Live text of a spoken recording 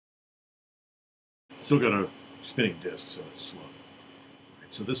Still got a spinning disk, so it's slow. All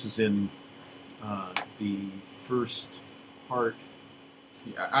right, so this is in the first part.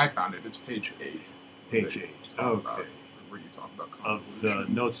 Yeah, I found it. It's page 8. Page 8. Okay. Where you talk about Of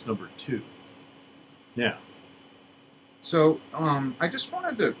convolution. notes number 2. Yeah. So I just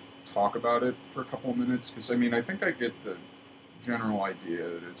wanted to talk about it for a couple of minutes because I mean I think I get the general idea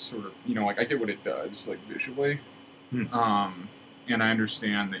that it's sort of like I get what it does like visually, and I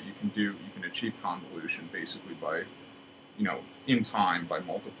understand that you can achieve convolution basically by in time by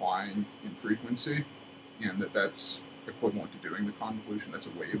multiplying in frequency, and that's equivalent to doing the convolution. That's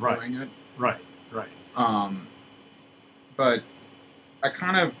a way of doing it. Right. But I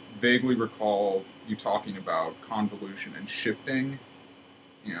kind of vaguely recall you talking about convolution and shifting,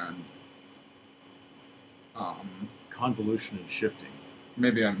 and convolution and shifting.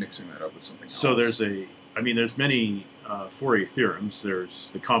 Maybe I'm mixing that up with something else. So there's many Fourier theorems.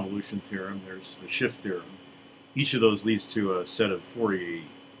 There's the convolution theorem. There's the shift theorem. Each of those leads to a set of Fourier.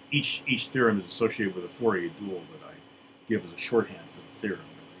 Each theorem is associated with a Fourier dual that I give as a shorthand for the theorem.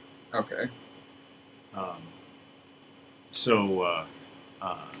 Really. Okay.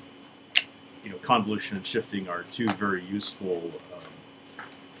 Convolution and shifting are two very useful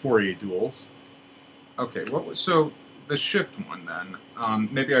Fourier duals. Okay. So the shift one then?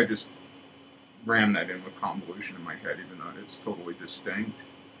 Maybe I just ran that in with convolution in my head, even though it's totally distinct.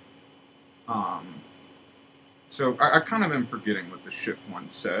 So I kind of am forgetting what the shift one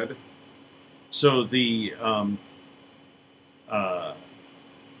said. So the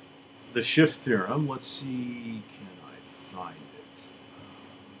shift theorem. Let's see. Can I find it?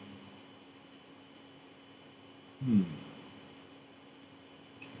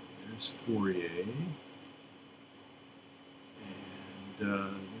 Okay, there's Fourier, and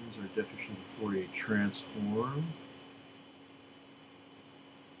there's our definition of Fourier transform.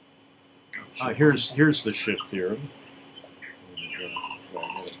 Here's the shift theorem. And, I'm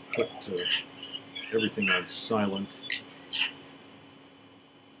going to put everything on silent.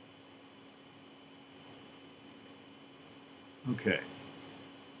 Okay.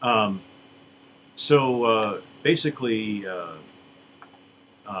 So basically,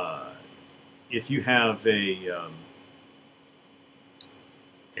 if you have a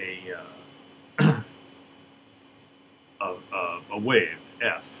wave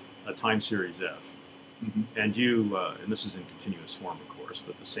f, a time series f, and and this is in continuous form, of course,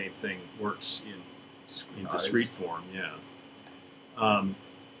 but the same thing works in discrete form. Yeah.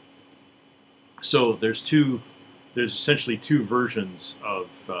 So there's essentially two versions of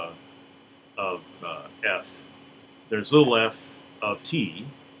f. There's little f of t.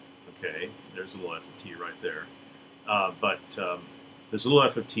 Okay, there's little f of t right there. But there's little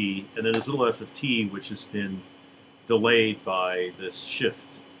f of t, and then there's little f of t, which has been delayed by this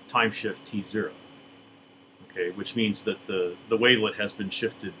time shift t0. Okay, which means that the wavelet has been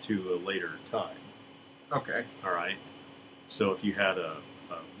shifted to a later time. Okay. All right. So if you had a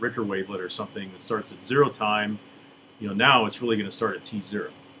Richter wavelet or something that starts at 0 time, now it's really going to start at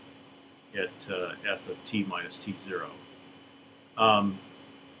t0, at f of t minus t0.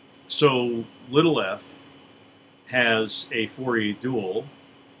 So little f has a Fourier dual,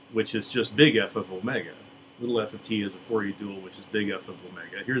 which is just big F of omega. Little f of t is a Fourier dual, which is big F of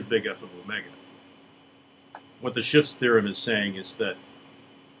omega. Here's big F of omega. What the shift theorem is saying is that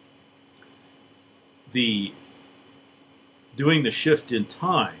doing the shift in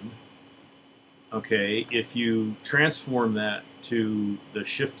time, okay, if you transform that to the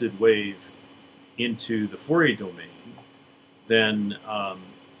shifted wave into the Fourier domain, then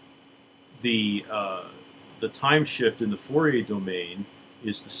the time shift in the Fourier domain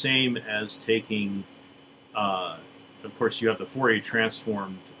is the same as taking, of course, you have the Fourier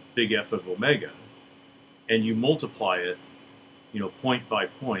transformed big F of omega, and you multiply it, point by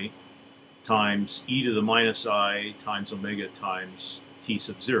point, times e to the minus I times omega times t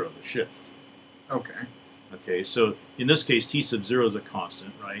sub 0, the shift. Okay. Okay, so in this case, t sub 0 is a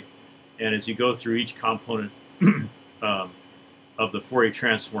constant, right? And as you go through each component of the Fourier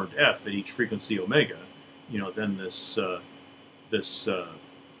transformed f at each frequency omega, then this Euler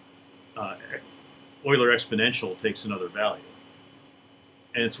exponential takes another value.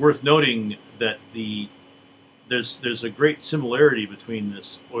 And it's worth noting that there's a great similarity between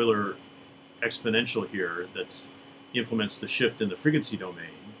this Euler exponential here that implements the shift in the frequency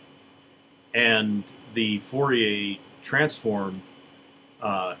domain and the Fourier transform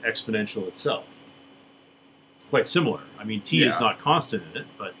exponential itself. It's quite similar. I mean, t is not constant in it,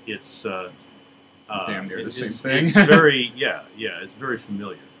 but it's damn near the same thing. It's very it's very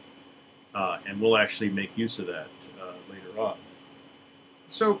familiar, and we'll actually make use of that later on.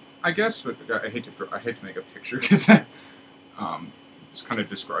 So I guess I hate to make a picture because just kind of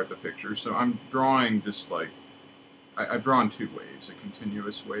describe the picture. So I'm drawing just like I've drawn two waves: a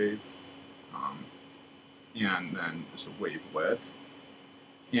continuous wave, um, and then just a wavelet.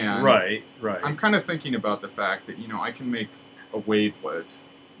 And Right. I'm kind of thinking about the fact that I can make a wavelet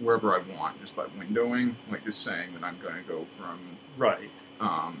wherever I want just by windowing, like just saying that I'm going to go from Right.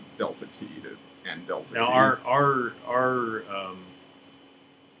 delta t to n delta Now, t.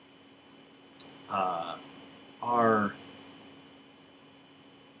 our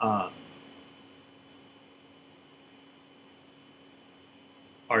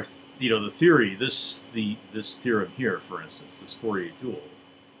the theory, this theorem here, for instance, this Fourier dual,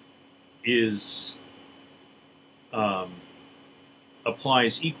 is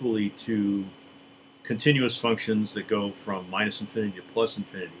applies equally to continuous functions that go from minus infinity to plus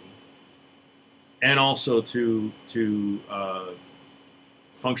infinity, and also to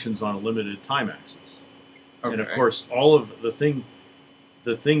functions on a limited time axis. Okay. And of course, all of the thing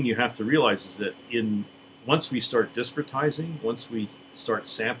you have to realize is that once we start discretizing, once we start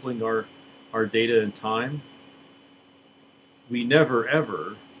sampling our data in time, we never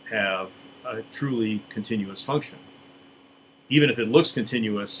ever have a truly continuous function. Even if it looks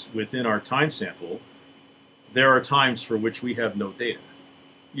continuous within our time sample, there are times for which we have no data.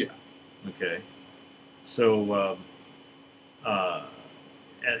 Yeah. Okay. So,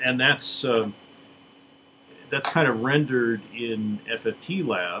 and that's kind of rendered in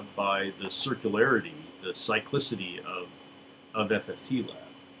FFTlab by the circularity, the cyclicity of FFTlab.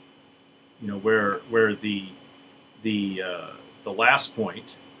 Where the last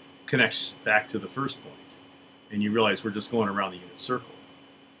point connects back to the first point, and you realize we're just going around the unit circle.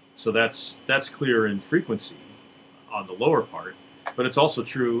 So that's clear in frequency on the lower part, but it's also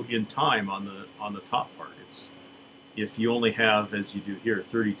true in time on the top part. It's if you only have, as you do here,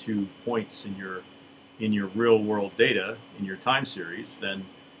 32 points in your real world data in your time series, then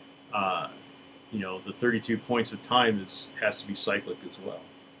the 32 points of time has to be cyclic as well.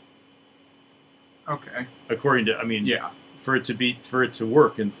 Okay. According to, yeah, for it to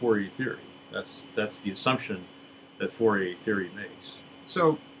work in Fourier theory, that's the assumption that Fourier theory makes.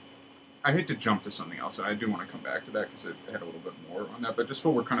 So I hate to jump to something else, and I do want to come back to that because I had a little bit more on that. But just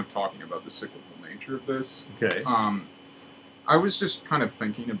what we're kind of talking about, the cyclical nature of this. Okay. I was just kind of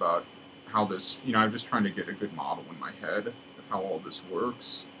thinking about how this, I'm just trying to get a good model in my head of how all this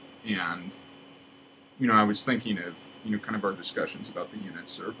works, and I was thinking of kind of our discussions about the unit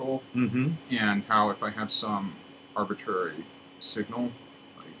circle, mm-hmm. and how if I have some arbitrary signal,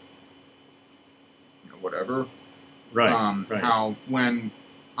 like whatever, right, right. How when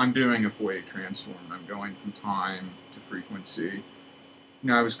I'm doing a Fourier transform, I'm going from time to frequency.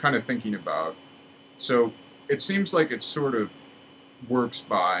 I was kind of thinking about, so it seems like it sort of works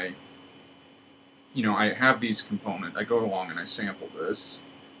by, I have these components, I go along and I sample this,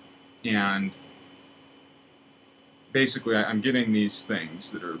 and basically I'm getting these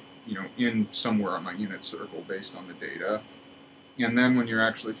things that are, in somewhere on my unit circle based on the data. And then when you're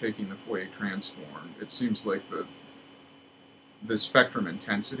actually taking the Fourier transform, it seems like the spectrum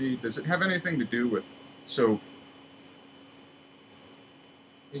intensity, does it have anything to do with, so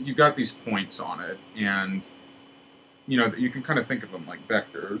you got these points on it, and you can kind of think of them like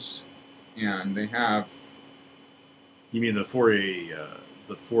vectors, and they have, you mean the Fourier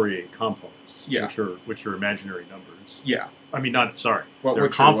components, yeah, which are imaginary numbers. Yeah. I mean, not, sorry, well, they're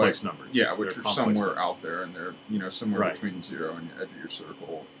complex numbers. Yeah, which they're are somewhere numbers out there, and they're somewhere right. between 0 and the edge of your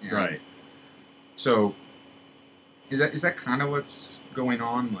circle. And right. So is that kind of what's going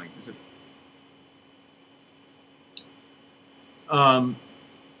on? Like, is it?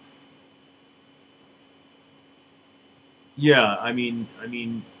 Yeah, I mean,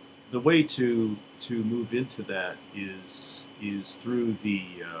 the way to move into that is through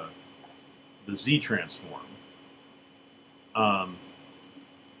the Z transform, and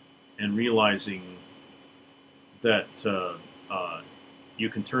realizing that you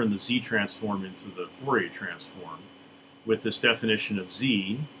can turn the Z transform into the Fourier transform with this definition of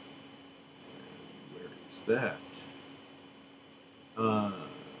Z. Where is that?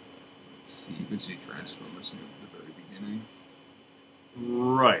 Let's see. The Z transform is near the very beginning.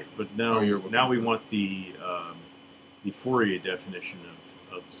 Right, but now we for want the Fourier definition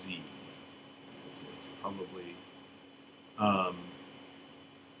of Z. It's probably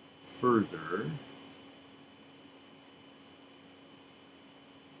further.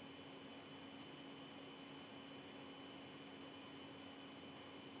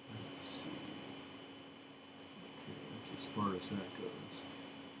 Let's see. Okay, that's as far as that goes.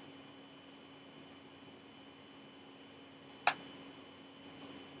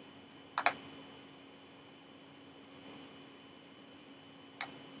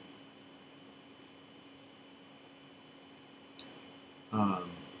 Um,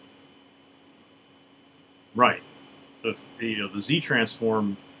 right. If, the Z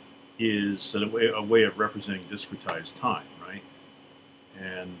transform is a way of representing discretized time, right?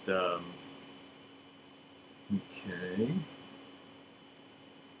 And okay,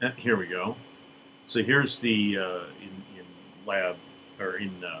 here we go. So here's the in lab or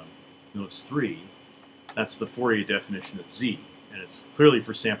in notes 3. That's the Fourier definition of Z, and it's clearly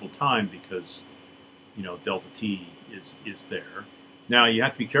for sample time because delta t is there. Now you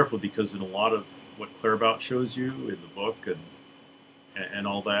have to be careful because in a lot of what Claerbout shows you in the book and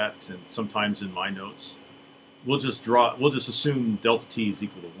all that, and sometimes in my notes, we'll just assume delta t is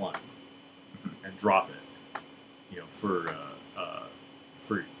equal to 1 and drop it,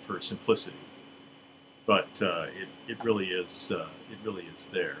 for simplicity. But it really is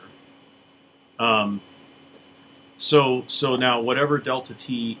there. So now whatever delta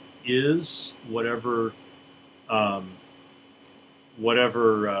t is, whatever and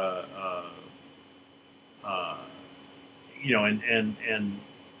whatever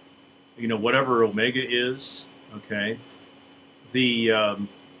omega is, okay, the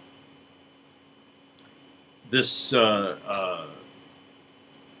this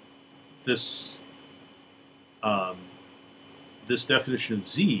this definition of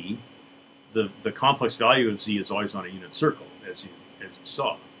Z, the complex value of Z is always on a unit circle, as you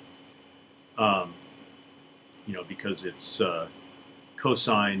saw. Because it's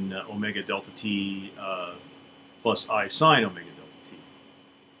cosine omega delta t plus I sine omega delta t.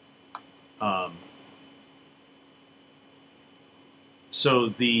 So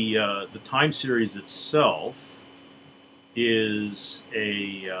the time series itself is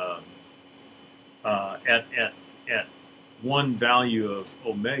at one value of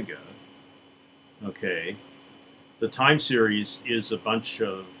omega. Okay, the time series is a bunch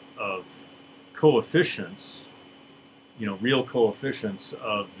of coefficients, real coefficients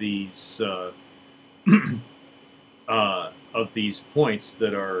of these points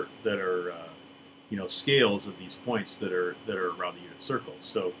that are scales of these points that are around the unit circle.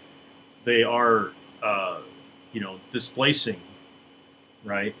 So they are displacing,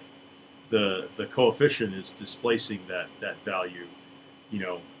 right? The coefficient is displacing that value,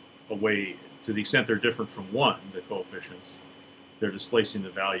 away. To the extent they're different from 1, the coefficients, they're displacing the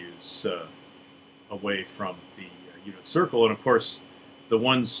values away from the unit circle. And of course, the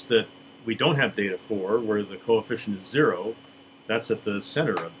ones that we don't have data for, where the coefficient is 0, that's at the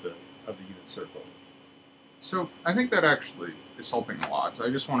center of the unit circle. So I think that actually is helping a lot. So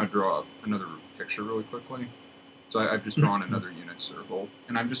I just want to draw another picture really quickly. So I've just drawn another unit circle,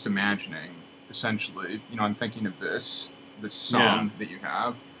 and I'm just imagining, essentially, I'm thinking of this sum that you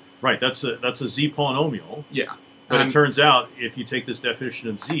have. Right, that's a Z polynomial. Yeah. But it turns out, if you take this definition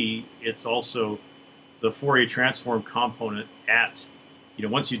of Z, it's also the Fourier transform component at,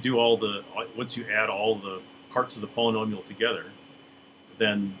 once you add all the parts of the polynomial together,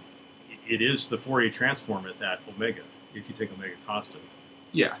 then it is the Fourier transform at that omega, if you take omega constant.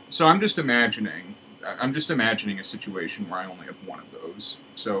 Yeah, so I'm just imagining a situation where I only have one of those.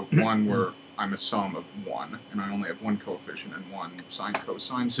 So one where I'm a sum of 1, and I only have one coefficient and one sine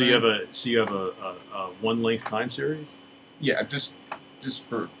cosine. So you have a one length time series. Yeah, just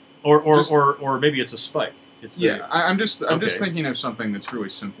for or maybe it's a spike. I'm just thinking of something that's really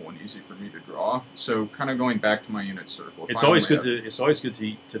simple and easy for me to draw. So kind of going back to my unit circle. It's always good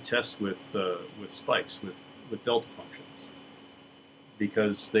to test with spikes with delta functions,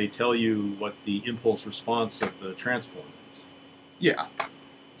 because they tell you what the impulse response of the transform is. Yeah.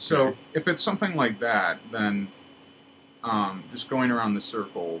 So if it's something like that, then just going around the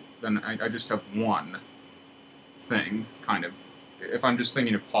circle, then I just have one thing, kind of. If I'm just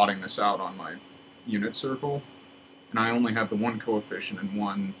thinking of plotting this out on my unit circle, and I only have the one coefficient and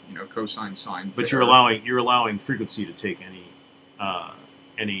one, cosine sine. But you're allowing frequency to take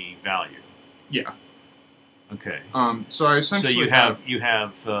any value. Yeah. Okay. So I essentially you have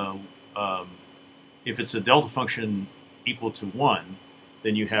if it's a delta function equal to 1,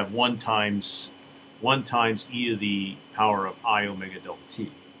 then you have 1 times e to the power of I omega delta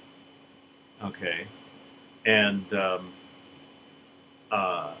t. Okay, and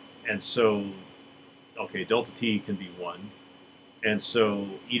so delta t can be 1, and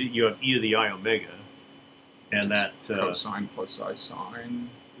so you have e to the I omega, and that cosine plus I sine.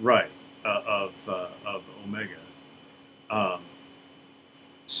 Right. Of omega.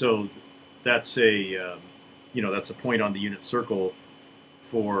 So that's a that's a point on the unit circle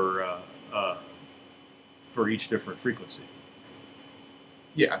for each different frequency.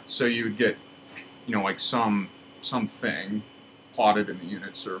 Yeah, so you would get like something plotted in the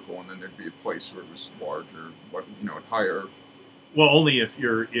unit circle, and then there'd be a place where it was larger, but at higher Well, only if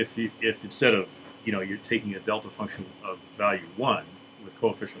instead of you're taking a delta function of value 1 with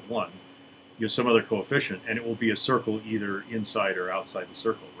coefficient 1, you have some other coefficient, and it will be a circle either inside or outside the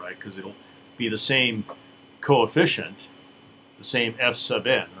circle, right? Because it'll be the same coefficient, the same f sub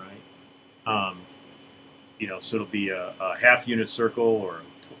n, right? So it'll be a half unit circle or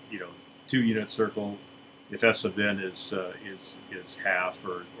 2-unit circle if f sub n is half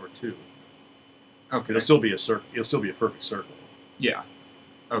or 2. Okay. It'll still be a circle. It'll still be a perfect circle. Yeah.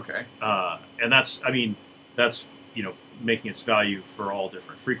 Okay. And that's making its value for all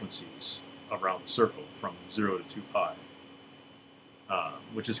different frequencies around the circle from 0 to 2 pi,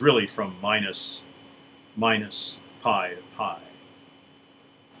 which is really from minus pi to pi,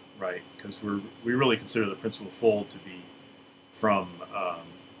 right? Because we really consider the principal fold to be from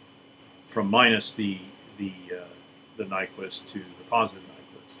minus the Nyquist to the positive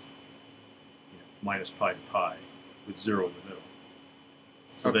Nyquist, minus pi to pi, with 0 in the middle.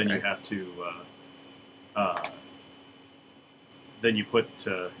 So okay. Then you have to then you put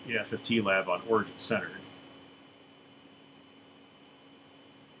FFTlab on origin centered.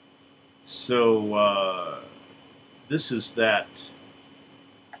 So this is that.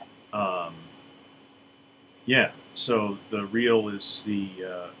 So the real is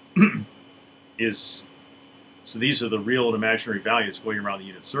the so these are the real and imaginary values going around the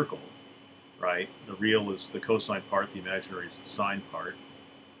unit circle, right? The real is the cosine part, the imaginary is the sine part,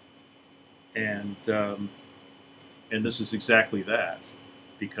 and this is exactly that,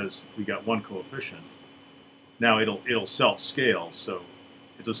 because we got one coefficient. Now it'll self-scale, so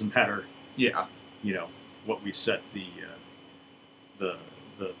it doesn't matter. Yeah. What we set the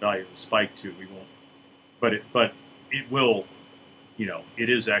value of the spike to, we won't. But it will. It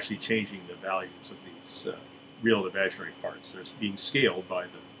is actually changing the values of these real and imaginary parts. They're being scaled by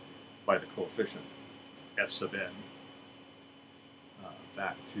the coefficient f sub n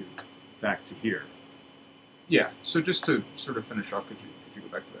back to here. Yeah. So just to sort of finish off, could you go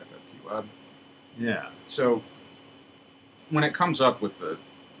back to the FFTlab? Yeah. So when it comes up with the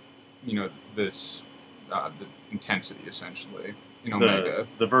this the intensity essentially in omega,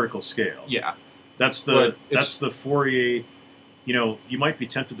 the vertical scale. Yeah. That's the Fourier. You might be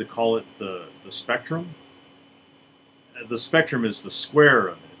tempted to call it the spectrum. The spectrum is the square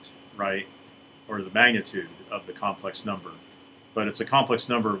of it, right, or the magnitude of the complex number. But it's a complex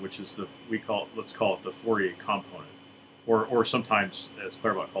number, which is let's call it the Fourier component, or sometimes, as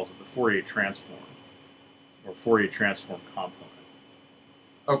Claerbout calls it, the Fourier transform, or Fourier transform component.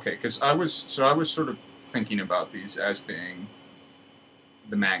 Okay, because I was sort of thinking about these as being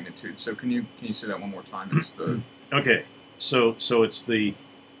the magnitude. So can you say that one more time? It's the okay. So it's the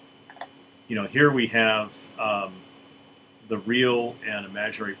here we have the real and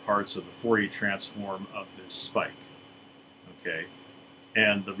imaginary parts of the Fourier transform of this spike. Okay,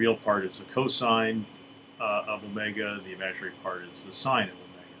 and the real part is the cosine of omega. The imaginary part is the sine of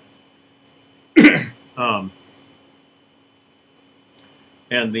omega.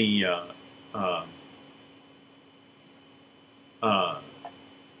 And the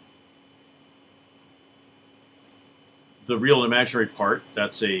real and imaginary part,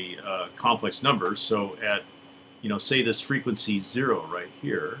 that's a complex number. So at say this frequency 0 right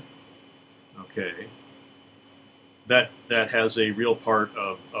here, okay, that has a real part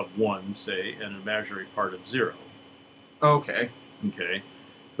of 1, say, and an imaginary part of 0. Okay. Okay,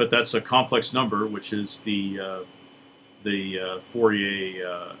 but that's a complex number, which is the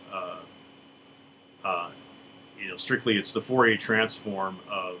Fourier. Strictly, it's the Fourier transform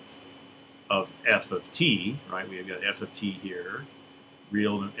of f of t, right? We've got f of t here,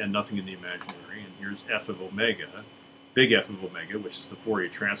 real and nothing in the imaginary, and here's f of omega, big F of omega, which is the Fourier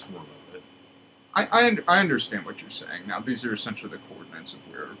transform of it. I understand what you're saying. Now, these are essentially the coordinates of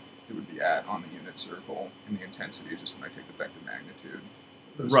where it would be at on the unit circle, and the intensity is just when I take the vector magnitude.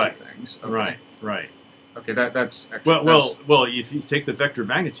 Those Right. two things. Okay. Right. Okay, that's actually, well. If you take the vector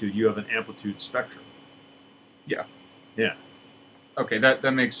magnitude, you have an amplitude spectrum. Yeah. Yeah. Okay,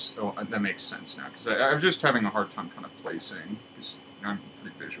 that makes sense now, because I was just having a hard time kind of placing, because I'm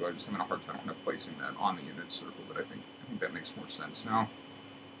pretty visual. I was having a hard time kind of placing that on the unit circle, but I think that makes more sense now.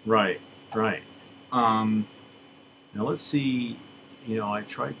 Right. Now Now let's see. I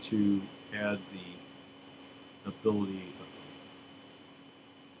tried to add the ability of.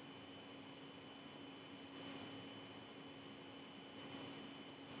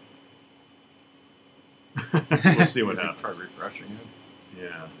 We'll see what happens. Try refreshing it.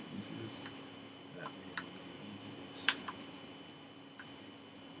 Yeah. Easiest. That may be the easiest.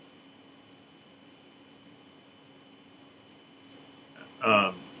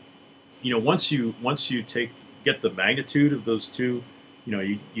 Once you take get the magnitude of those two,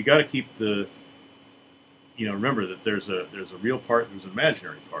 you got to keep the, remember that there's a real part, there's an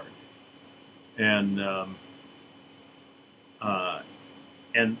imaginary part, and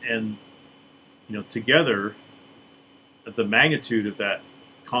and together, the magnitude of that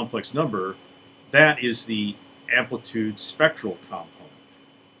complex number, that is the amplitude spectral component.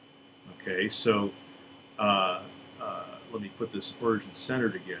 Okay, so let me put this origin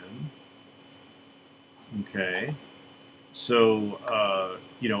centered again. Okay, so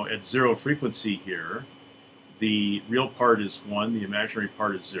at zero frequency here, the real part is 1, the imaginary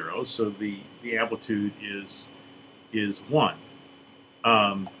part is 0, so the amplitude is 1.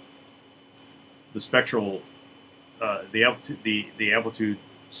 The spectral the amplitude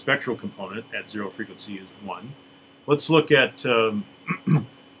spectral component at zero frequency is 1. Let's look at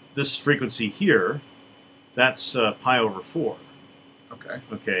this frequency here. That's pi over 4. Okay.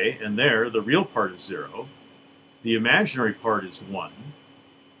 Okay, and there the real part is 0. The imaginary part is 1.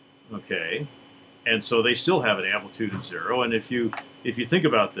 Okay, and so they still have an amplitude of 0. And if you think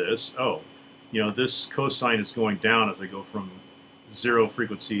about this, this cosine is going down as I go from 0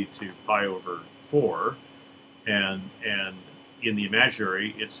 frequency to pi over 4, and in the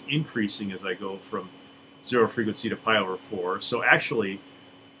imaginary it's increasing as I go from 0 frequency to pi over 4. So actually,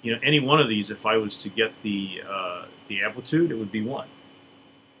 any one of these, if I was to get the amplitude, it would be 1.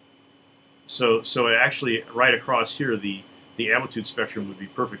 So actually, right across here, the amplitude spectrum would be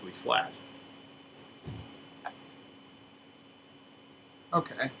perfectly flat.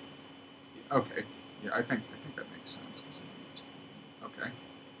 Okay. Okay. Yeah, I think that makes sense. Okay.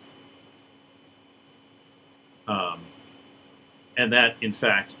 And that, in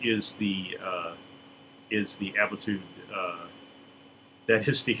fact, is the amplitude. That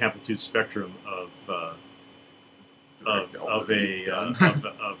is the amplitude spectrum of a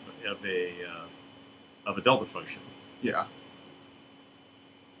delta function. Yeah.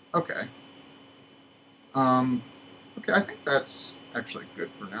 Okay. Okay, I think that's actually good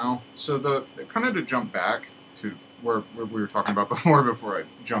for now. So the kind of to jump back to where we were talking about before I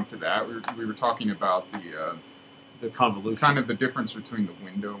jumped to that, we were talking about the convolution, kind of the difference between the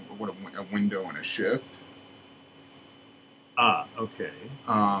window, what a window and a shift. Okay.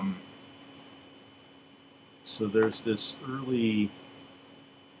 So there's this early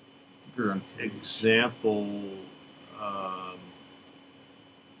example.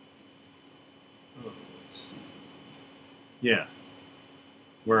 Let's see. Yeah,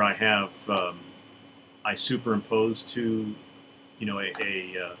 where I have I superimpose two,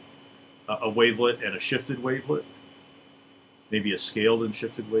 a wavelet and a shifted wavelet, maybe a scaled and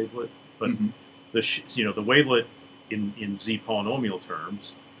shifted wavelet, but the wavelet in z polynomial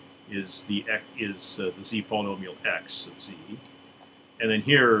terms is the z polynomial x of z, and then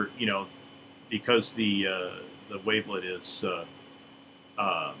here because the wavelet is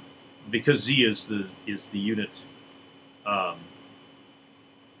because z is the unit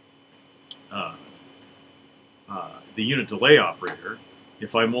the unit delay operator.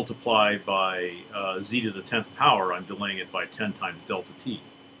 If I multiply by z to the 10th power, I'm delaying it by 10 times delta t.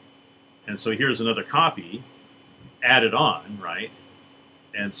 And so here's another copy added on, right?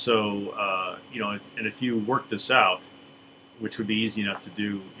 And so, and if you work this out, which would be easy enough to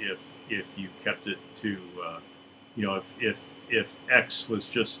do if you kept it to, if x was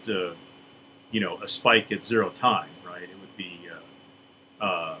just, a spike at 0 time, right? It would be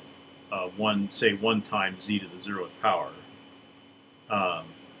one times z to the 0th power.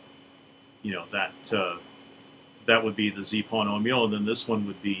 That would be the z polynomial, and then this one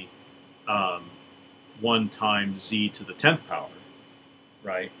would be 1 times z to the 10th power,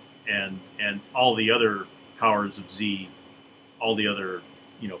 right? And all the other powers of z, all the other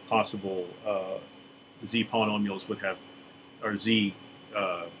possible z polynomials would have, or z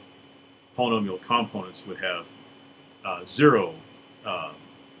polynomial components would have 0.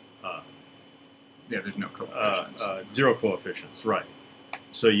 There's no coefficients. 0 coefficients, right?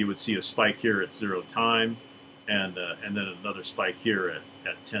 So you would see a spike here at 0 time, and then another spike here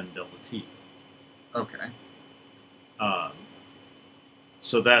at 10 delta t. Okay.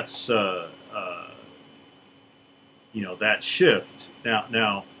 So that's that shift.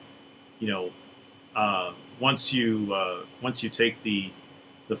 Now once you take the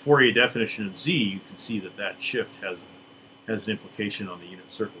Fourier definition of z, you can see that shift has an implication on the unit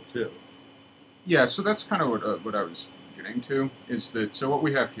circle too. Yeah, so that's kind of what I was getting to, is that, so what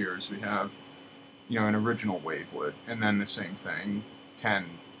we have here is we have, an original wavelet, and then the same thing 10,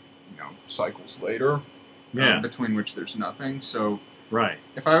 cycles later, between which there's nothing. So right,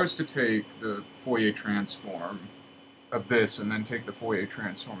 if I was to take the Fourier transform of this and then take the Fourier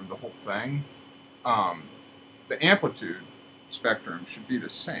transform of the whole thing, the amplitude spectrum should be the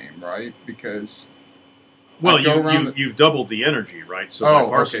same, right? Because well, I go around the- you've doubled the energy, right? So Oh, by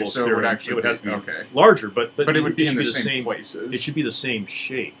Parsifal's okay, so it would theorem, actually it would have to be- be okay. larger, but but it would be in should the same places. It should be the same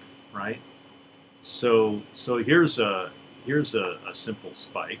shape, right? So here's a simple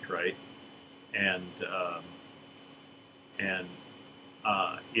spike, right? And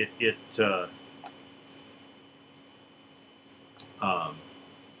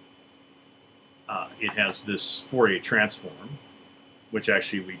it has this Fourier transform, which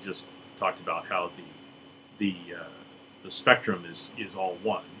actually we just talked about how the spectrum is all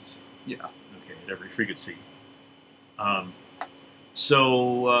ones. Yeah. Okay, at every frequency.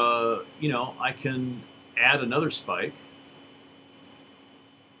 So I can add another spike.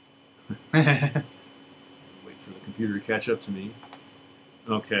 Wait for the computer to catch up to me.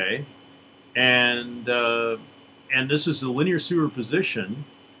 Okay, and this is the linear superposition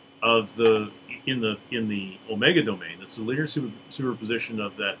of in the omega domain. That's the linear superposition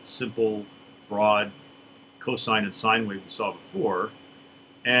of that simple, broad cosine and sine wave we saw before,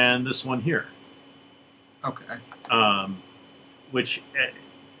 and this one here. Okay. Which,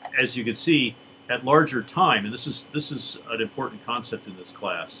 as you can see, at larger time, and this is an important concept in this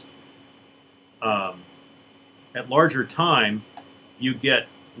class. At larger time, you get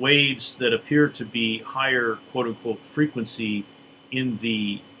waves that appear to be higher, quote unquote, frequency in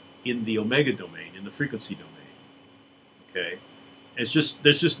the omega domain, in the frequency domain. Okay, there's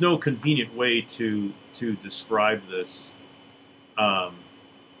just no convenient way to describe this, other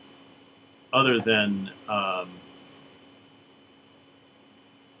than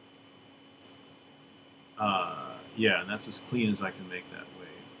yeah, and that's as clean as I can make that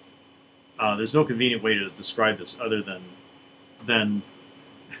wave. There's no convenient way to describe this other than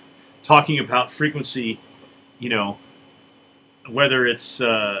talking about frequency, whether it's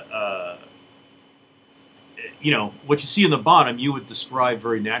what you see in the bottom, you would describe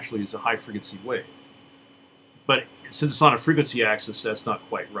very naturally as a high frequency wave. But since it's on a frequency axis, that's not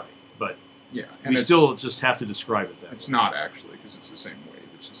quite right. But yeah, and we still just have to describe it that way. It's not actually, because it's the same wave.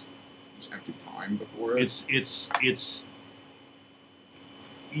 It's just empty time before it.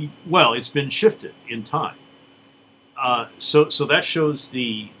 Well, it's been shifted in time. So that shows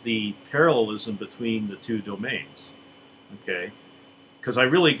the parallelism between the two domains. Okay, because I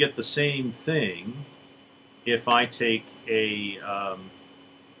really get the same thing if I take a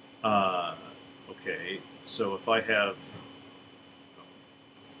okay. So if I have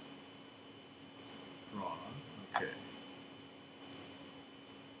draw, okay.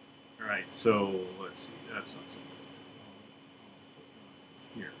 All right. So let's see. That's not so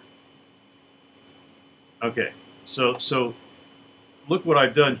good. Here. Okay. So look what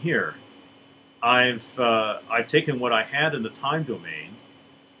I've done here. I've taken what I had in the time domain,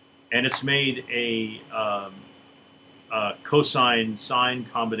 and it's made a cosine sine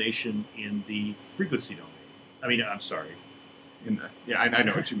combination in the frequency domain. I mean, I'm sorry. I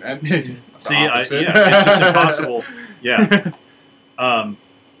know what you meant. See, it's just impossible. Yeah,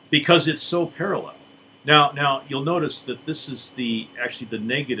 because it's so parallel. Now you'll notice that this is actually the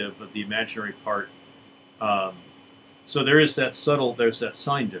negative of the imaginary part. So there's that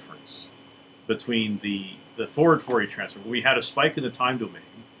sign difference between the forward Fourier transform. We had a spike in the time domain.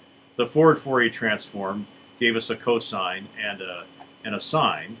 The forward Fourier transform gave us a cosine and a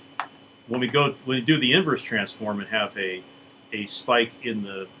sine. When we do the inverse transform and have a spike in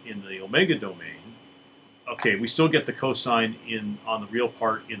the omega domain, okay, we still get the cosine on the real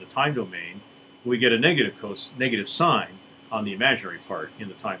part in the time domain. We get a negative sign on the imaginary part in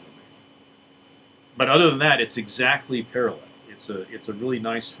the time domain. But other than that, it's exactly parallel. It's a really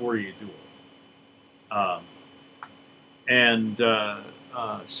nice Fourier dual.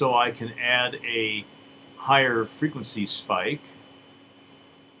 So I can add a higher frequency spike,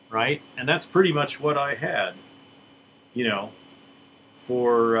 right? And that's pretty much what I had,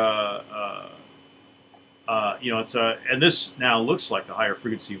 for it's and this now looks like a higher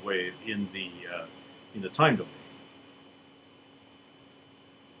frequency wave in the time domain.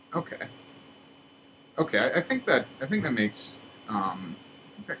 Okay. Okay, I think that makes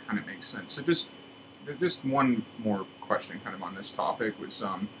that kind of makes sense. So just one more question, kind of on this topic, was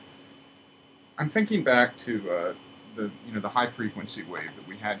I'm thinking back to the high frequency wave that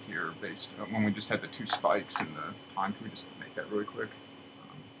we had here, based when we just had the two spikes in the time. Can we just make that really quick?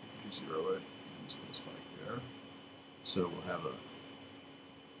 Could you zero it and just put a spike there? So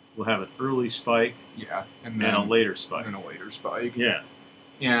we'll have an early spike, yeah, and a later spike, and a later spike, yeah,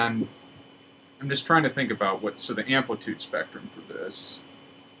 and I'm just trying to think about so the amplitude spectrum for this.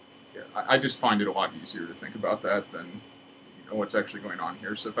 Yeah, I just find it a lot easier to think about that than what's actually going on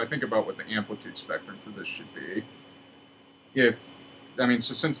here. So if I think about what the amplitude spectrum for this should be, so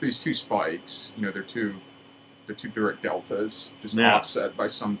since these two spikes, they're two direct deltas, just offset by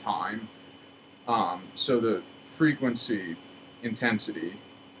some time. So the frequency intensity.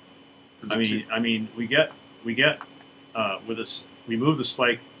 We get with this. We move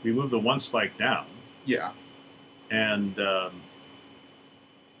the one spike down. Yeah. And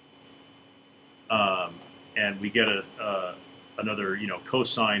we get another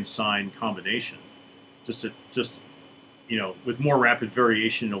cosine sine combination, just with more rapid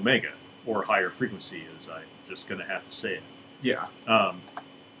variation in omega or higher frequency, as I'm just going to have to say it. Yeah.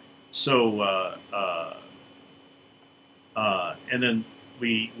 And then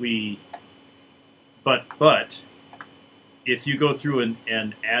but if you go through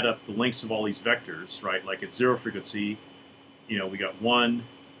and add up the lengths of all these vectors, right? Like at zero frequency, we got 1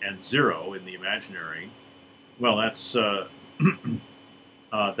 and 0 in the imaginary. Well, that's going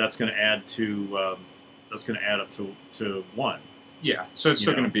to add up to 1. Yeah, so it's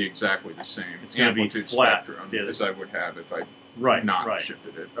still going to be exactly the same. It's going to be flat spectrum as I would have if I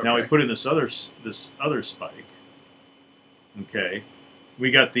shifted it. Okay. Now we put in this other spike. Okay,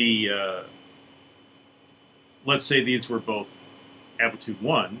 we got the. Let's say these were both amplitude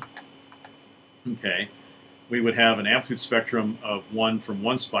 1. Okay, we would have an amplitude spectrum of 1 from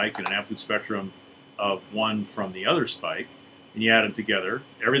one spike and an amplitude spectrum of 1 from the other spike, and you add them together.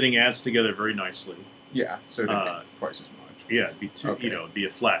 Everything adds together very nicely. Yeah, so it'd be twice as much. Yeah, it'd be 2. Okay. It'd be a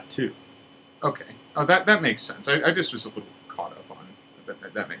flat 2. Okay. Oh, that makes sense. I just was a little caught up on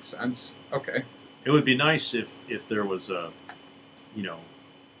that. Makes sense. Okay. It would be nice if there was an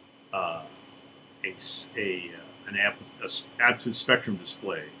amplitude spectrum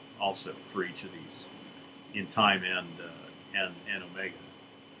display also for each of these in time and omega.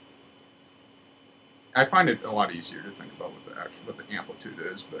 I find it a lot easier to think about what the amplitude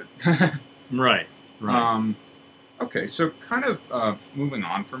is, but right. Okay, so kind of moving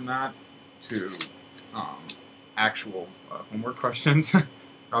on from that to actual homework questions.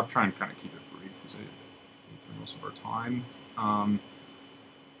 I'll try and kind of keep it brief because I need through most of our time.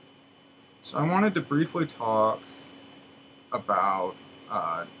 So I wanted to briefly talk about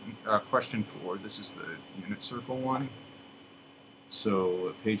question 4. This is the unit circle one.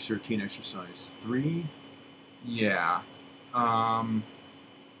 So page 13, exercise 3. Yeah. And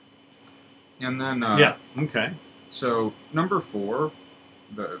then yeah. Okay. So number 4,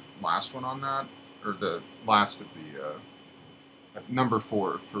 the last one on that, or the last of the number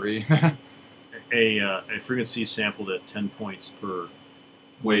 4 of 3. a frequency sampled at 10 points per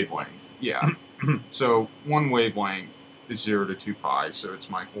wavelength. Yeah. So one wavelength is 0 to 2 pi. So it's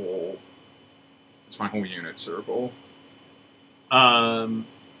my whole unit circle. Yeah.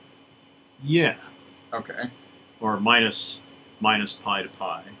 Okay. Or minus pi to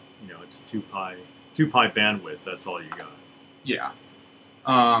pi. It's 2 pi bandwidth. That's all you got. Yeah.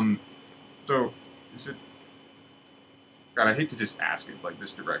 So is it? God, I hate to just ask it like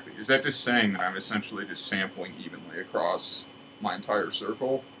this directly. Is that just saying that I'm essentially just sampling evenly across my entire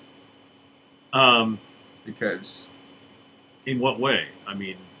circle? Because in what way? I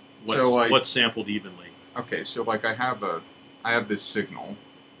mean, what's sampled evenly? Okay, so like I have this signal,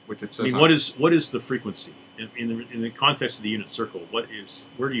 which it says. I mean, what is the frequency in the context of the unit circle?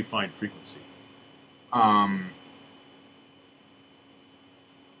 Where do you find frequency?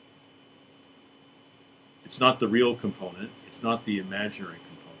 It's not the real component. It's not the imaginary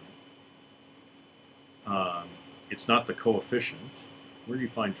component. It's not the coefficient. Where do you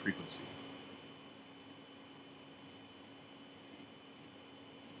find frequency?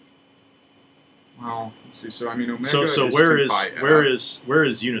 Well, let's see. So I mean, omega. So is where 2 is pi where f. is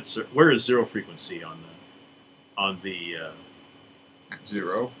zero frequency on the At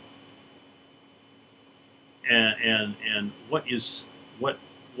 0? And what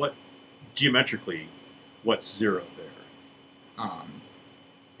geometrically, what's 0 there? I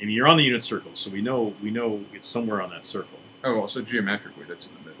mean, you're on the unit circle, so we know it's somewhere on that circle. Oh, well, so geometrically, that's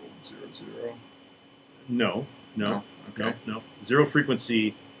in the middle, 0, 0. No. Okay. No. Zero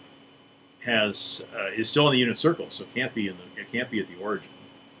frequency is still in the unit circle, so it can't be at the origin.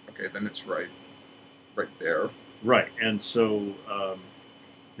 Okay, then it's right there. Right, and so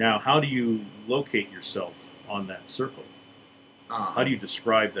now, how do you locate yourself on that circle? How do you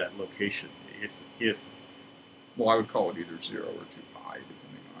describe that location? If well, I would call it either 0 or 2 pi,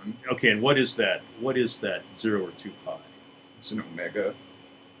 depending on. Okay, and what is that? What is that 0 or 2 pi? It's an omega.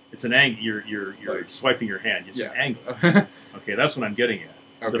 It's an angle. You're like, swiping your hand. It's an angle. Okay, that's what I'm getting at.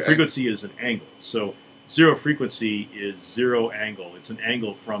 Okay. The frequency is an angle. So zero frequency is 0 angle. It's an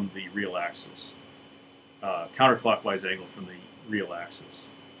angle from the real axis. Counterclockwise angle from the real axis.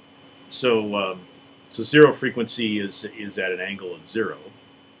 So so zero frequency is at an angle of 0.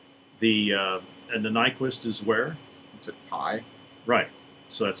 And the Nyquist is where? It's at pi. Right.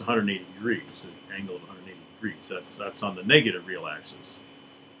 So that's 180 degrees, an angle of 180 degrees. That's on the negative real axis.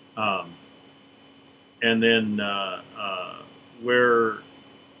 And then where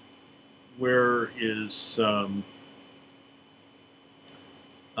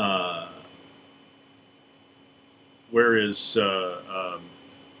is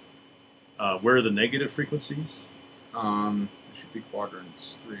where are the negative frequencies? It should be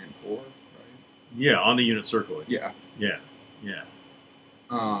quadrants 3 and 4, right? Yeah, on the unit circle. Yeah. Yeah.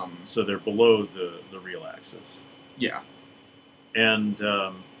 So they're below the real axis. Yeah. And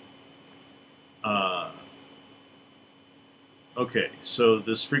okay, so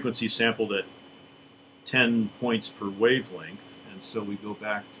this frequency sampled at 10 points per wavelength, and so we go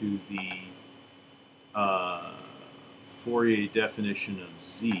back to the Fourier definition of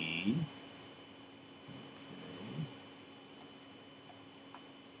Z. Okay.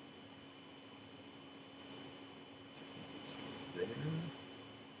 There.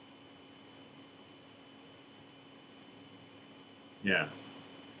 Yeah.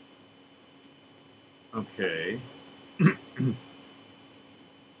 Okay.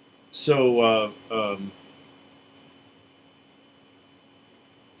 So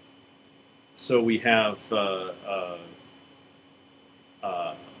so we have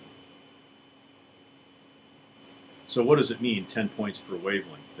so what does it mean, 10 points per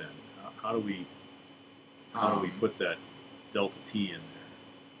wavelength? Then how do we put that delta t in there?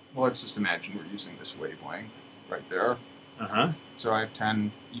 Well, let's just imagine we're using this wavelength right there. Uh-huh. So I have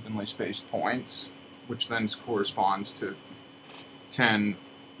 10 evenly spaced points, which then corresponds to 10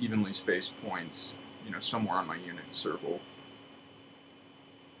 evenly spaced points, somewhere on my unit circle.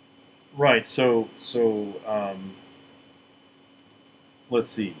 Right. So let's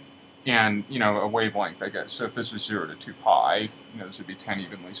see. And, a wavelength, I guess. So if this is 0 to 2 pi, this would be 10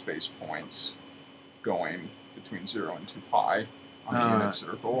 evenly spaced points going between 0 and 2 pi on the unit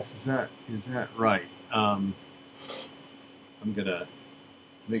circle. Is that right? I'm gonna, to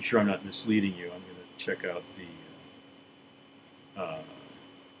make sure I'm not misleading you, I'm gonna check out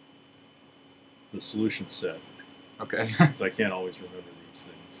the solution set. Okay. Because I can't always remember these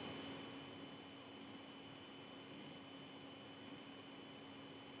things.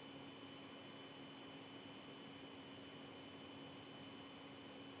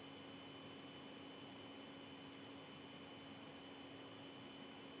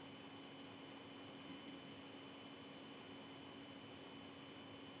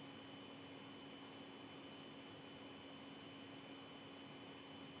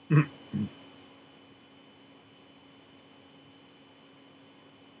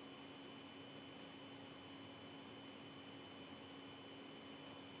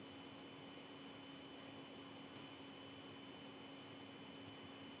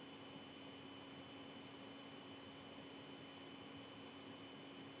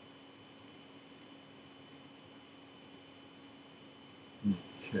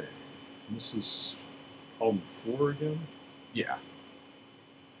 Okay, this is problem 4 again? Yeah.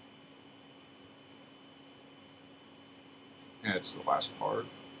 And it's the last part.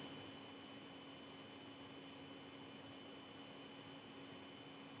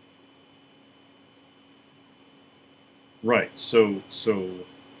 Right, so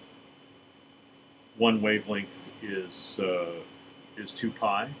one wavelength is 2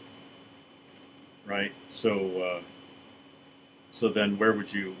 pi, right? So then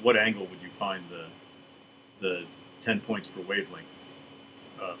what angle would you find the 10 points per wavelength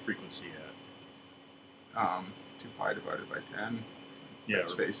frequency at? 2 pi divided by 10. Yeah,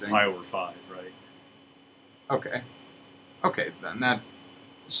 spacing. Pi over 5, right? Okay, then that.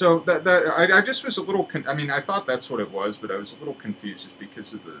 So that I just was a little. I thought that's what it was, but I was a little confused just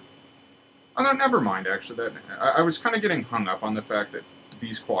because of the. Oh no, never mind. Actually, I was kind of getting hung up on the fact that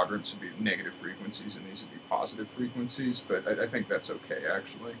these quadrants would be negative frequencies and these would be positive frequencies, but I think that's okay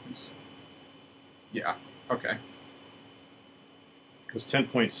actually. Yeah. Okay. Because 10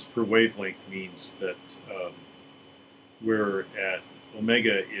 points per wavelength means that we're at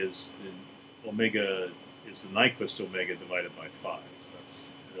omega is the Nyquist omega divided by 5. So that's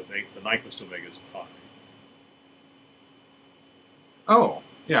the Nyquist omega is pi. Oh,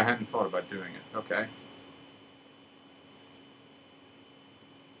 yeah, I hadn't thought about doing it. Okay.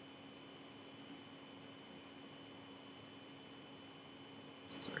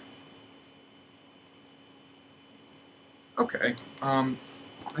 Just a sec. Okay.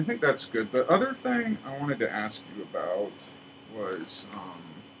 I think that's good. The other thing I wanted to ask you about was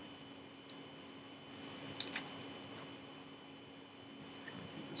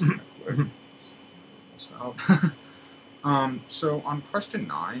it's kind of quick. It's almost out. So on question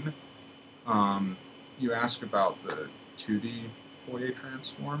 9, you ask about the 2D Fourier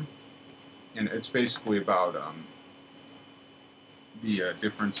transform, and it's basically about the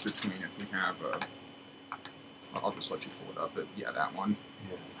difference between if we have I'll just let you pull it up. But yeah, that one.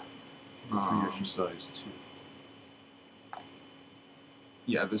 Yeah. Exercise 2.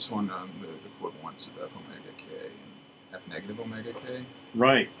 Yeah, this one, the equivalence of F omega k and F negative omega k.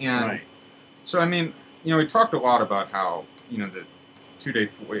 Right. And right. so, I mean, we talked a lot about how, the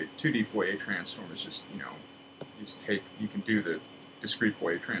 2D Fourier transform is just, you can do the discrete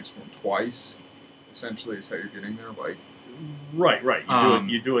Fourier transform twice, essentially, is how you're getting there. Like, right.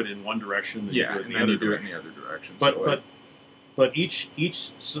 You do it in one direction, then yeah, you do it in and then you do direction. it in the other direction. But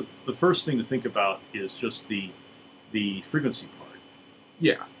so the first thing to think about is just the frequency part.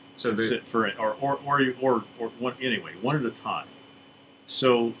 Yeah. So or one anyway, one at a time.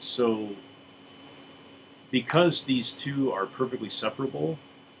 So because these two are perfectly separable,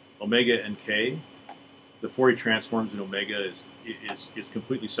 omega and k, the Fourier transforms in omega is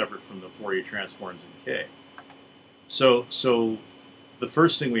completely separate from the Fourier transforms in k. So the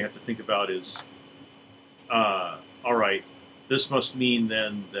first thing we have to think about is, all right, this must mean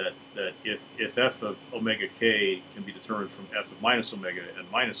then that if f of omega k can be determined from f of minus omega and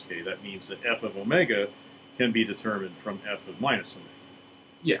minus k, that means that f of omega can be determined from f of minus omega.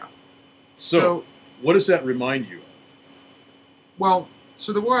 Yeah. So what does that remind you of? Well,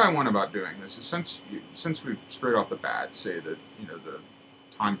 so the way I went about doing this is since we straight off the bat say that the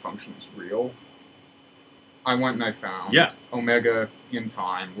time function is real, I went and I found omega in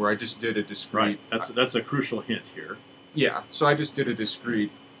time where I just did a discrete. Right. That's a crucial hint here. Yeah. So I just did a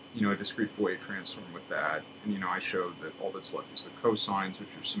discrete Fourier transform with that, and I showed that all that's left is the cosines,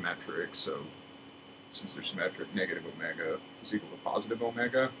 which are symmetric. So since they're symmetric, negative omega is equal to positive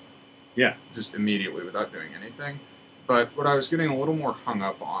omega. Yeah. Just immediately without doing anything. But what I was getting a little more hung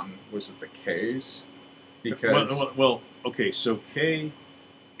up on was with the k's, because okay, so k,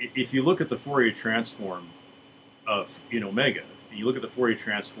 if you look at the Fourier transform of omega, and you look at the Fourier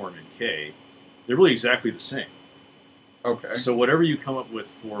transform in k, they're really exactly the same. Okay. So whatever you come up with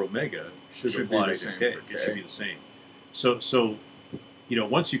for omega should apply to k. It should be the same. So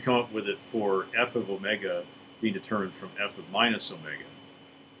once you come up with it for f of omega being determined from f of minus omega,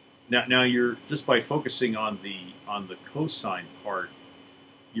 now you're just by focusing on the cosine part,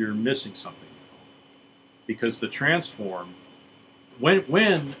 you're missing something, because the transform, when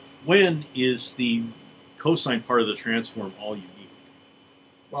is the cosine part of the transform all you need?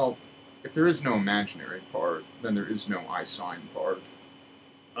 Well, if there is no imaginary part, then there is no I sine part.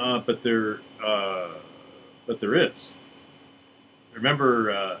 But there is.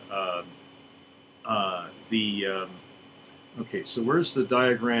 Remember okay, so where's the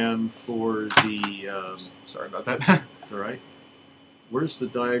diagram for the? Sorry about that. It's all right. Where's the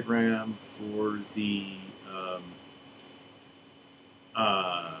diagram for the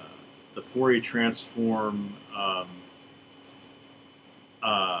Fourier transform?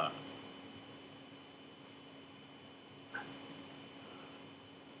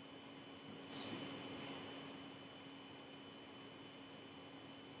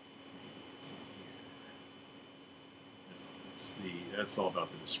 Let's see. That's all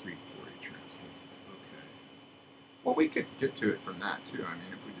about the discrete Fourier transform. Okay. Well, we could get to it from that too. I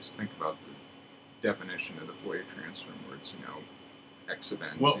mean, if we just think about the definition of the Fourier transform, where it's x of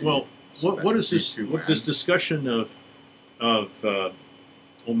n. Well, what is this? This discussion of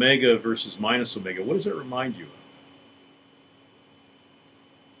omega versus minus omega? What does it remind you of?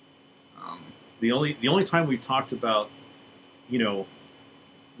 The only time we talked about,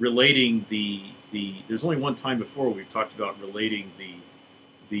 relating the there's only one time before we've talked about relating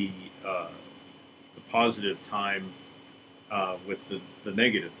the positive time with the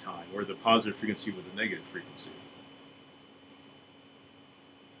negative time, or the positive frequency with the negative frequency.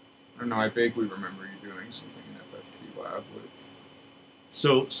 I don't know. I vaguely remember you doing something in FFTlab with.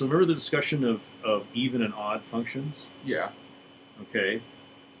 So remember the discussion of even and odd functions? Yeah. Okay,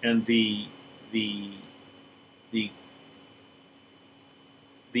 and the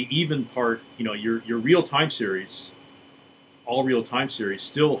even part, your real time series, all real time series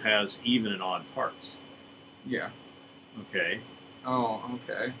still has even and odd parts. Yeah. Okay. Oh,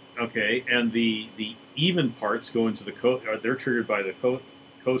 okay. Okay, and the even parts go into they're triggered by the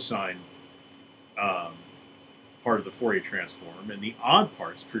cosine part of the Fourier transform, and the odd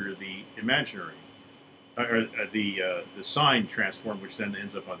parts trigger the imaginary, or the sine transform, which then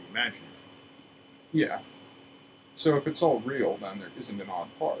ends up on the imaginary. Yeah. So if it's all real, then there isn't an odd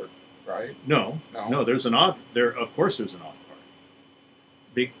part, right? No. There's an odd. Of course, there's an odd part.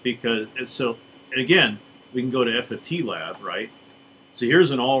 because so and again we can go to FFTlab, right? So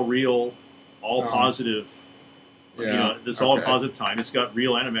here's an all real, all positive. Yeah. You know, this all in positive time. It's got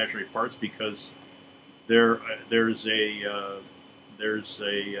real and imaginary parts because there's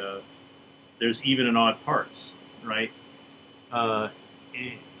even and odd parts, right? To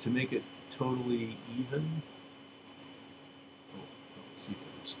make it totally even. Oh, let's see if it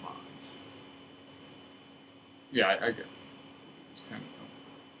responds. Yeah, I get it. It's kind of,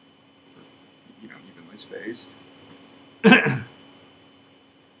 evenly spaced.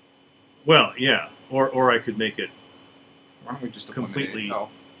 Well, yeah, or I could make it Why don't we just completely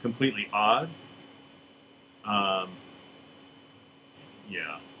odd.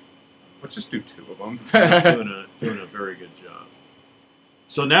 Yeah. Let's just do 2 of them. doing a very good job.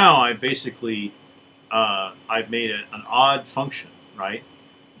 So now I basically I've made an odd function, right,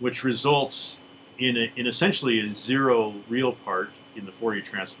 which results in essentially a 0 real part in the Fourier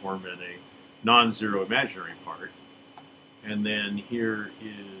transform and a non-zero imaginary part, and then here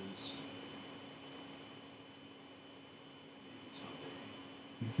is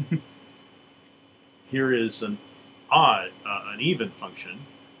here is an even function,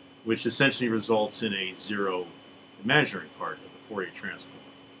 which essentially results in a 0 imaginary part of the Fourier transform.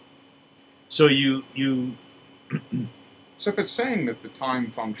 So So if it's saying that the time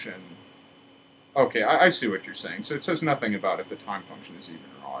function, okay, I see what you're saying. So it says nothing about if the time function is even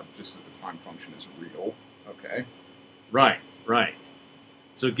or odd, just that the time function is real. Okay. Right.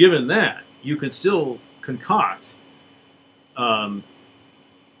 So given that, you can still concoct,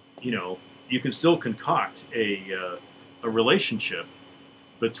 you can still concoct a relationship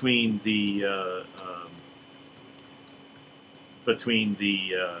between the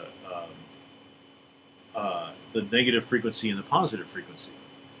negative frequency and the positive frequency.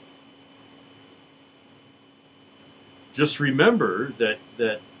 Just remember that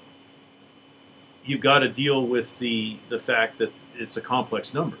you've got to deal with the fact that it's a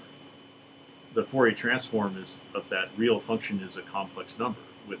complex number. The Fourier transform of that real function is a complex number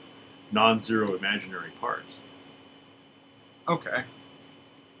with non-zero imaginary parts. Okay.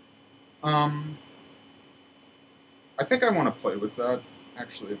 I think I want to play with that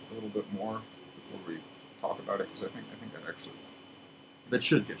actually a little bit more before we talk about it, because I think that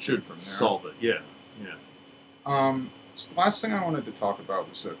should from there. Solve it. Yeah. So the last thing I wanted to talk about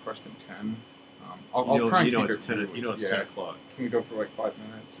was question 10. I'll try and keep it. It's 10 o'clock. Can we go for like 5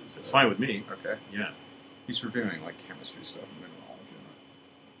 minutes? It's fine with me. Okay. Yeah. He's reviewing like chemistry stuff and mineralogy.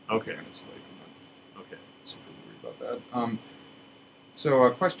 Okay. Minutes late. I'm not super worried about that. So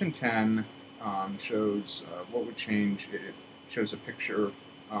question 10 shows what would change. It shows a picture.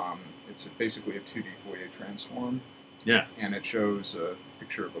 It's basically a 2D Fourier transform. Yeah. And it shows a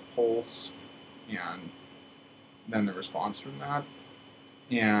picture of a pulse, and then the response from that,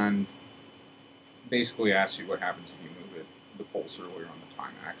 and basically asks you what happens if you move the pulse earlier on the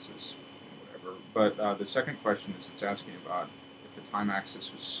time axis, whatever. But the second question is it's asking about if the time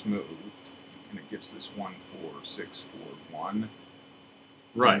axis was smoothed, and it gives this 1, 4, 6, 4, 1.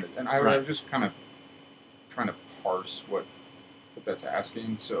 Right. And I was just kind of trying to parse what that's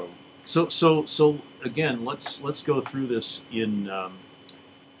asking. So again, let's go through this in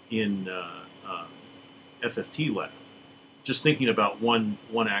FFTlab, just thinking about one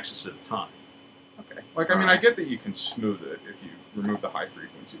axis at a time. Okay. I mean, I get that you can smooth it if you remove the high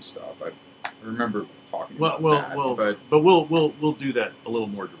frequency stuff. I remember talking about that. But we'll do that a little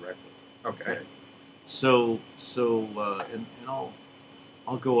more directly. Okay. So and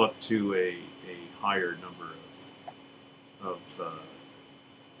I'll go up to a higher number of a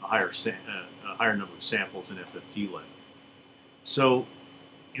higher number of samples in FFTlab. So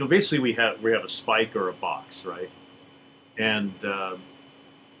basically we have a spike or a box, right? And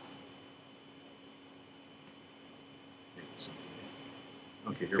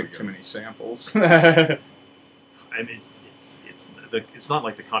okay, here we go. Too many samples. I mean, it's not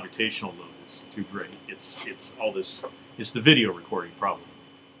like the computational load is too great. It's all this. It's the video recording problem.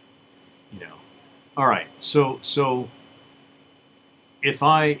 All right. So if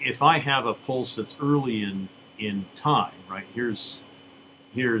I have a pulse that's early in time, right? Here's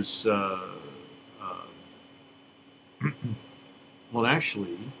well,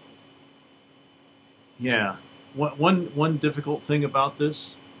 actually, yeah. One difficult thing about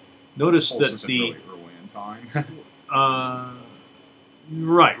this, notice that the really early in time.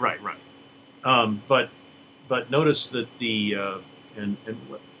 Right. But notice that the and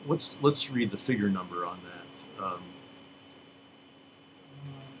let's read the figure number on that.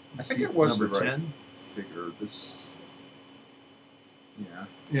 I think it was number the 10 figure. This. Yeah.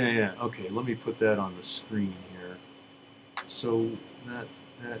 Yeah. Okay, let me put that on the screen here. So that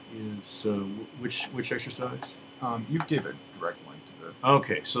That is which exercise? You gave a direct link to the.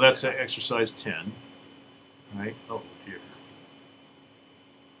 Okay, so that's exercise 10. Right? Oh dear.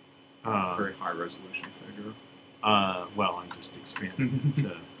 Very high resolution figure. Well, I'm just expanding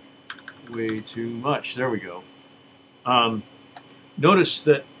it way too much. There we go. Notice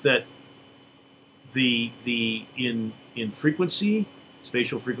that the in frequency,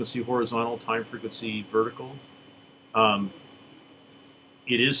 spatial frequency horizontal, time frequency vertical,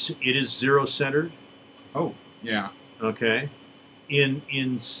 it is zero centered. Oh yeah. Okay.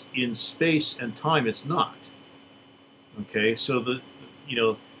 In space and time, it's not. Okay, so there's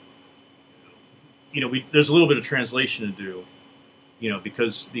a little bit of translation to do,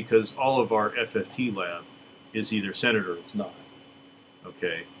 because all of our FFTlab is either centered or it's not.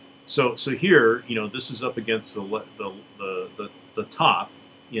 Okay, so here, this is up against the top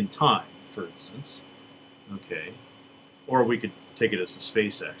in time, for instance. Okay, or we could take it as the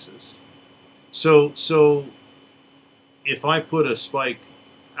space axis. So if I put a spike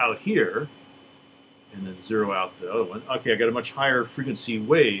out here and then zero out the other one, okay, I got a much higher frequency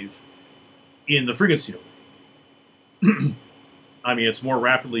wave in the frequency domain. I mean, it's more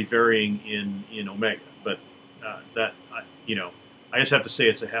rapidly varying in omega, but I just have to say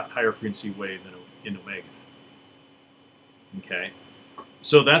it's a higher frequency wave in omega. Okay,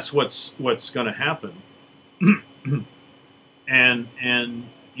 so that's what's going to happen, and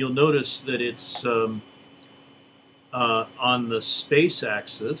you'll notice that it's on the space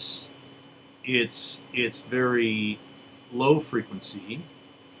axis. It's very low frequency.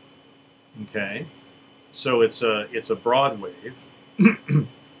 Okay, so it's a broad wave,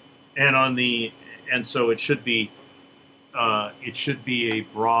 and so it should be a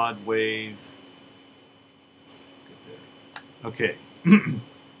broad wave. Okay,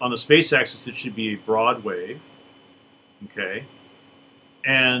 on the space axis it should be a broad wave. Okay,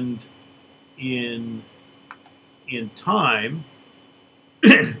 and in time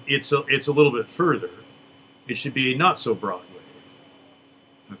it's a little bit further. It should be a not so broad wave.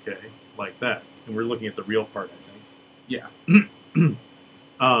 Okay, like that, and we're looking at the real part, I think. Yeah.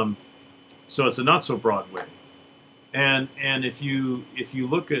 So it's a not so broad wave, and if you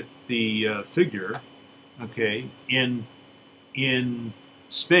look at the figure, okay, in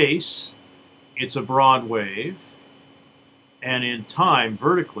space, it's a broad wave, and in time,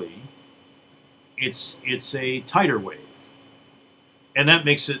 vertically, it's a tighter wave, and that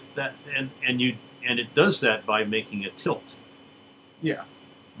makes it that, and it does that by making a tilt. Yeah.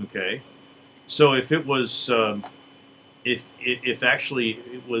 Okay, so if it was, if actually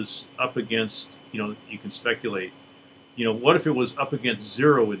it was up against, you can speculate, what if it was up against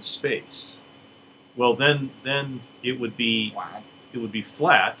zero in space? Well, then it would be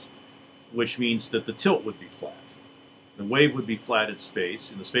flat, which means that the tilt would be flat. The wave would be flat in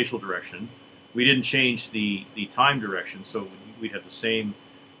space in the spatial direction. We didn't change the time direction, so we'd have the same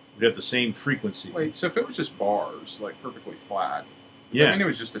frequency. Wait, so if it was just bars, like perfectly flat, yeah, I mean it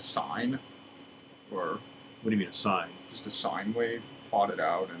was just a sine, or what do you mean a sine? Just a sine wave plotted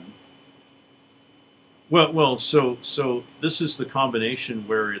out and. Well, so this is the combination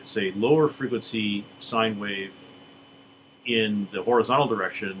where it's a lower frequency sine wave in the horizontal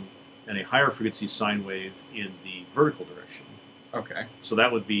direction and a higher frequency sine wave in the vertical direction. Okay. So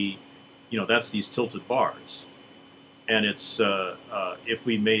that would be, that's these tilted bars, and it's if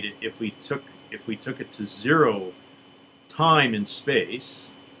we took it to zero time in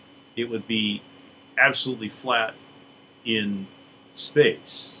space, it would be absolutely flat in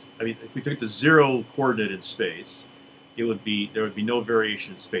space. I mean, if we took it to zero coordinate in space, there would be no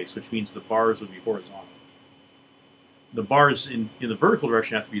variation in space, which means the bars would be horizontal. The bars in the vertical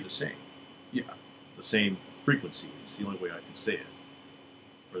direction have to be the same. Yeah. The same frequency. It's the only way I can say it.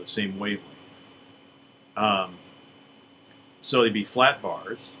 Or the same wavelength. So they'd be flat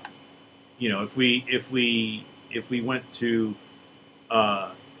bars. If we went to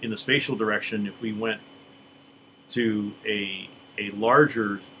in the spatial direction, if we went to a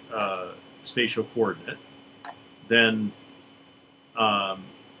larger spatial coordinate, then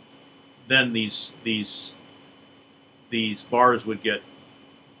these bars would get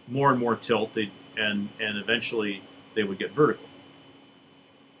more and more tilted, and eventually they would get vertical.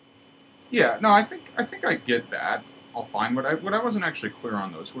 Yeah, no, I think I get that. I'll find what I wasn't actually clear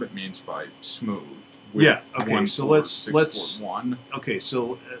on though is what it means by smoothed. Yeah. Okay. So let's one. Okay.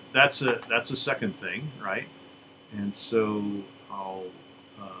 So that's a second thing, right? And so I'll.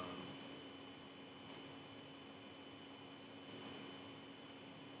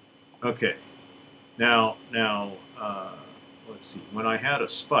 Okay. Now, let's see. When I had a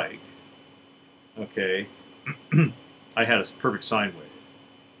spike, okay, I had a perfect sine wave.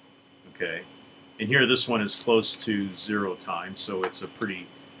 Okay, and here this one is close to 0 time, so it's a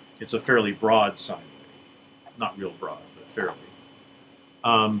fairly broad sine wave, not real broad, but fairly.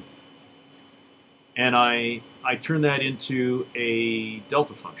 And I turn that into a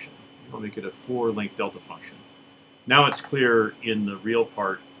delta function. I'll make it a 4-length delta function. Now it's clear in the real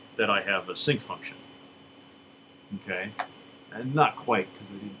part that I have a sinc function. Okay, and not quite because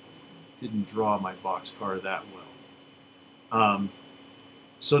I didn't draw my boxcar that well.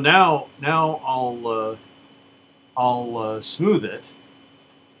 So now I'll smooth it.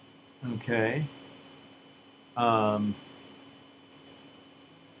 Okay. And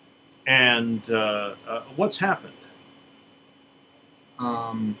what's happened?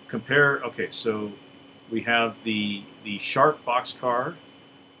 Compare. Okay, so we have the sharp boxcar,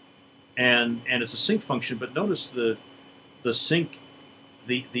 and it's a sinc function. But notice the sinc,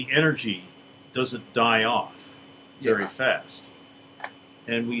 the energy doesn't die off very fast,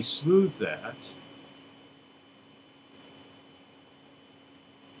 and we smooth that.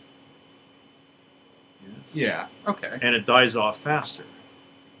 Yes. Yeah. Okay. And it dies off faster.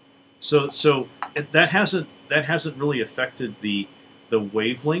 So that hasn't really affected the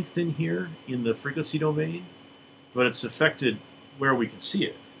wavelength in here in the frequency domain, but it's affected where we can see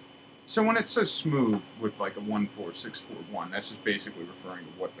it. So when it says smooth with like a 14641, that's just basically referring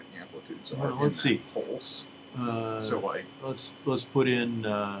to what the amplitudes are. Well, let's see. Pulse. So like let's put in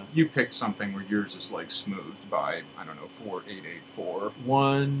you pick something where yours is like smoothed by, I don't know, 4884.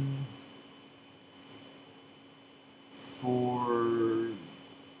 1 4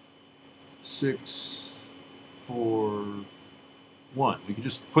 6 4 1. We can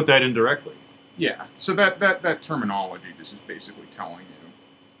just put that in directly. Yeah. So that terminology just is basically telling you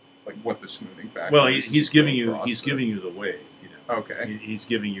like what the smoothing factor well, is. he's giving you the wave, you know. Okay. He's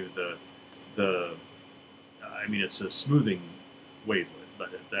giving you the I mean, it's a smoothing wavelet,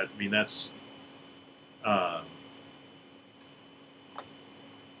 but that's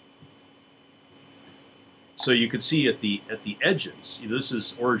so you can see at the edges, this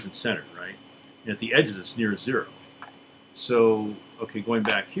is origin center, right? And at the edges, it's near 0. So, okay, going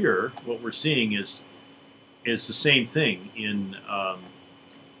back here, what we're seeing is the same thing in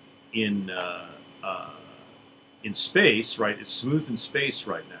space, right? It's smooth in space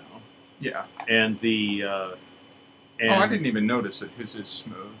right now. Yeah. And the I didn't even notice that his is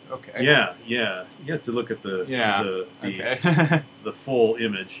smooth. Okay. Yeah. You have to look at the the full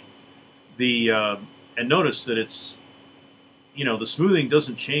image. And notice that it's, the smoothing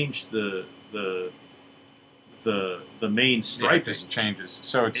doesn't change the main striping. Yeah, it just changes,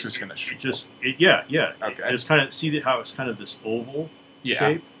 so it's just going to. Yeah. Okay. It's kind of how it's kind of this oval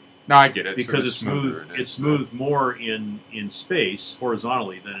shape. No, I get it. Because it's smooth. It's smooth more in space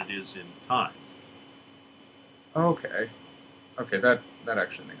horizontally than it is in time. Okay. Okay, that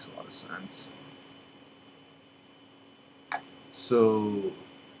actually makes a lot of sense. So.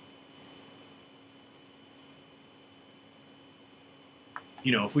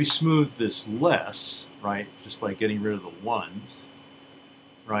 If we smooth this less, right, just by getting rid of the ones,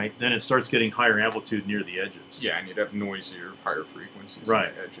 right, then it starts getting higher amplitude near the edges. Yeah, and you'd have noisier, higher frequencies right.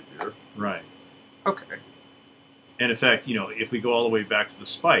 on the edge of your... Right. Okay. And in fact, if we go all the way back to the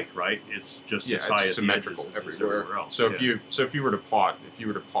spike, right, it's just as high as symmetrical the edges everywhere else. So if you were to plot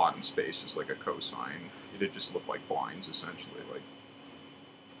in space just like a cosine, it'd just look like blinds essentially, like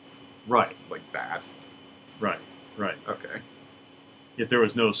right, like that. Right. Okay. If there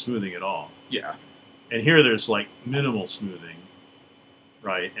was no smoothing at all. Yeah. And here there's like minimal smoothing,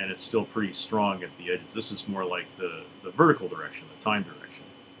 right? And it's still pretty strong at the edges. This is more like the vertical direction, the time direction.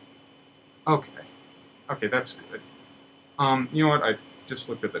 Okay. Okay, that's good. You know what? I just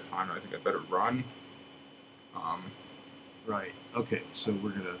looked at the time and I think I better run. Right. Okay, so we're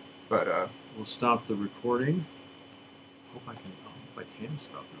gonna we'll stop the recording. I hope I can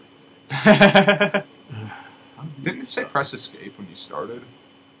stop the recording. Didn't it say press escape when you started?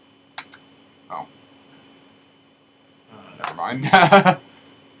 Oh. Never mind. Let's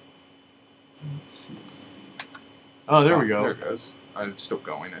see. Oh, there we go. There it goes. It's still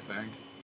going, I think.